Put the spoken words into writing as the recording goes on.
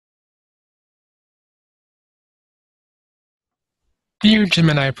Dear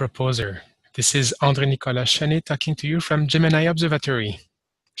Gemini Proposer, this is André-Nicolas Chanet talking to you from Gemini Observatory.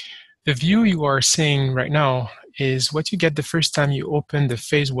 The view you are seeing right now is what you get the first time you open the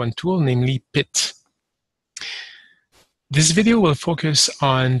Phase 1 tool, namely PIT. This video will focus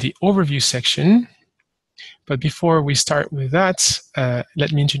on the overview section, but before we start with that,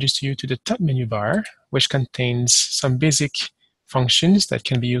 let me introduce you to the top menu bar, which contains some basic functions that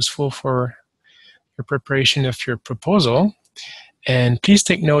can be useful for your preparation of your proposal. And please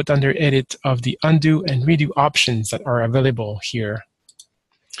take note under Edit of the undo and redo options that are available here.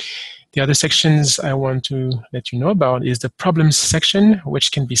 The other sections I want to let you know about is the Problems section,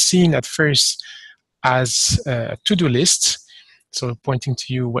 which can be seen at first as a to-do list, so pointing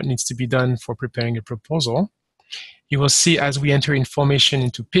to you what needs to be done for preparing a proposal. You will see as we enter information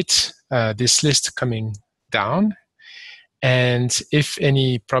into PIT, this list coming down. And if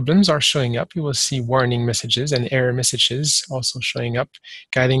any problems are showing up, you will see warning messages and error messages also showing up,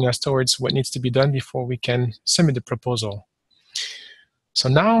 guiding us towards what needs to be done before we can submit the proposal. So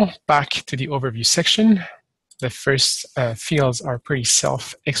now back to the overview section. The first fields are pretty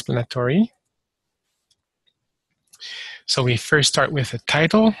self-explanatory. So we first start with a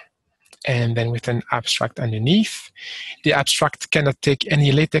title and then with an abstract underneath. The abstract cannot take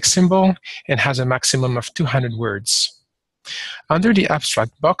any LaTeX symbol and has a maximum of 200 words. Under the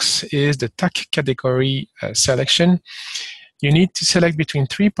abstract box is the tag category selection. You need to select between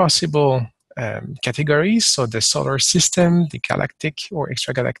three possible categories, so the solar system, the galactic or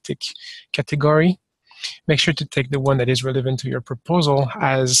extragalactic category. Make sure to take the one that is relevant to your proposal,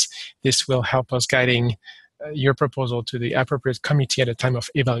 as this will help us guiding your proposal to the appropriate committee at the time of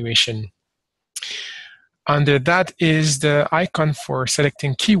evaluation. Under that is the icon for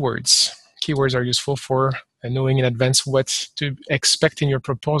selecting keywords. Keywords are useful for knowing in advance what to expect in your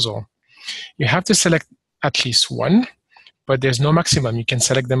proposal. You have to select at least one, but there's no maximum. You can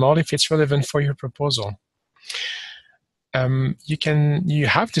select them all if it's relevant for your proposal. You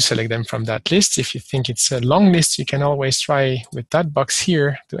have to select them from that list. If you think it's a long list, you can always try with that box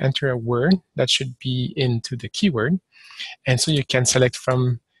here to enter a word that should be into the keyword. And so you can select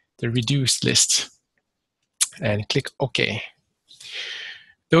from the reduced list and click OK.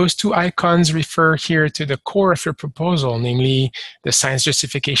 Those two icons refer here to the core of your proposal, namely the science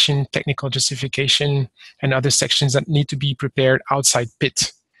justification, technical justification, and other sections that need to be prepared outside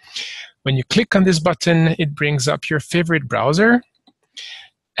PIT. When you click on this button, it brings up your favorite browser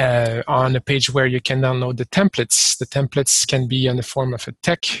on a page where you can download the templates. The templates can be in the form of a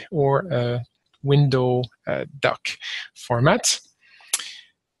TeX or a window doc format.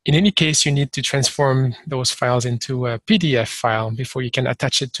 In any case, you need to transform those files into a PDF file before you can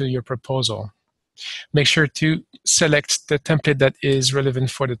attach it to your proposal. Make sure to select the template that is relevant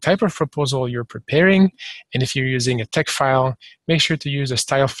for the type of proposal you're preparing. And if you're using a TeX file, make sure to use a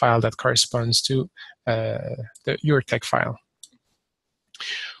style file that corresponds to your TeX file.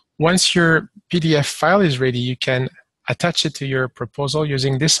 Once your PDF file is ready, you can attach it to your proposal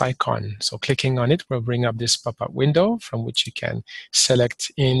using this icon. So clicking on it will bring up this pop-up window from which you can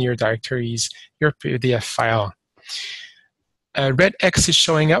select in your directories your PDF file. A red X is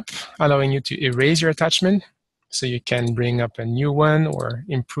showing up, allowing you to erase your attachment. So you can bring up a new one or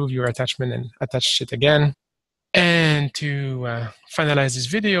improve your attachment and attach it again. And to finalize this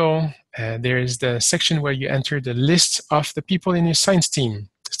video, there is the section where you enter the list of the people in your science team,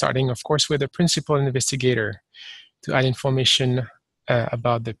 starting, of course, with the principal investigator. To add information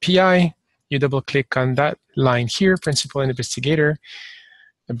about the PI, you double-click on that line here, Principal Investigator,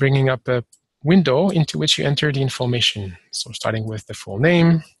 bringing up a window into which you enter the information. So starting with the full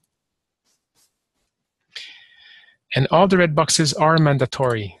name. And all the red boxes are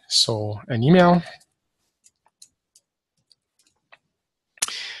mandatory. So an email.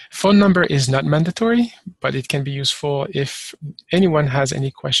 Phone number is not mandatory, but it can be useful if anyone has any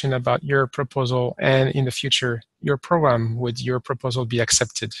question about your proposal and in the future, your program, would your proposal be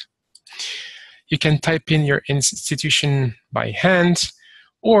accepted? You can type in your institution by hand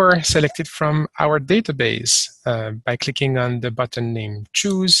or select it from our database by clicking on the button named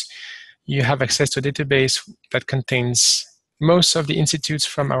Choose. You have access to a database that contains most of the institutes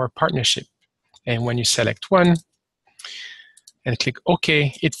from our partnership. And when you select one, and click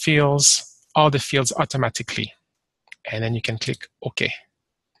OK, it fills all the fields automatically. And then you can click OK.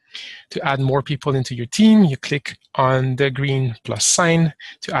 To add more people into your team, you click on the green plus sign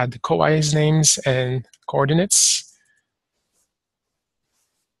to add the co-authors names and coordinates,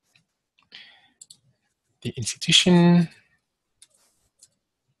 the institution,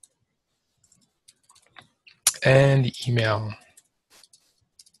 and the email.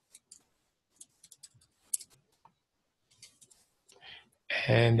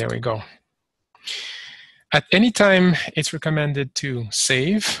 And there we go. At any time, it's recommended to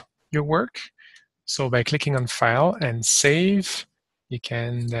save your work. So by clicking on File and Save, you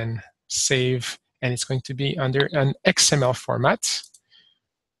can then save, and it's going to be under an XML format.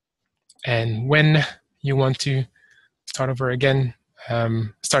 And when you want to start over again,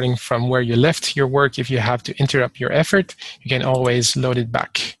 starting from where you left your work, if you have to interrupt your effort, you can always load it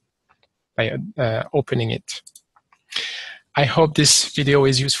back by opening it. I hope this video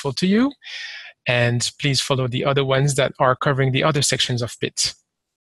is useful to you, and please follow the other ones that are covering the other sections of PIT.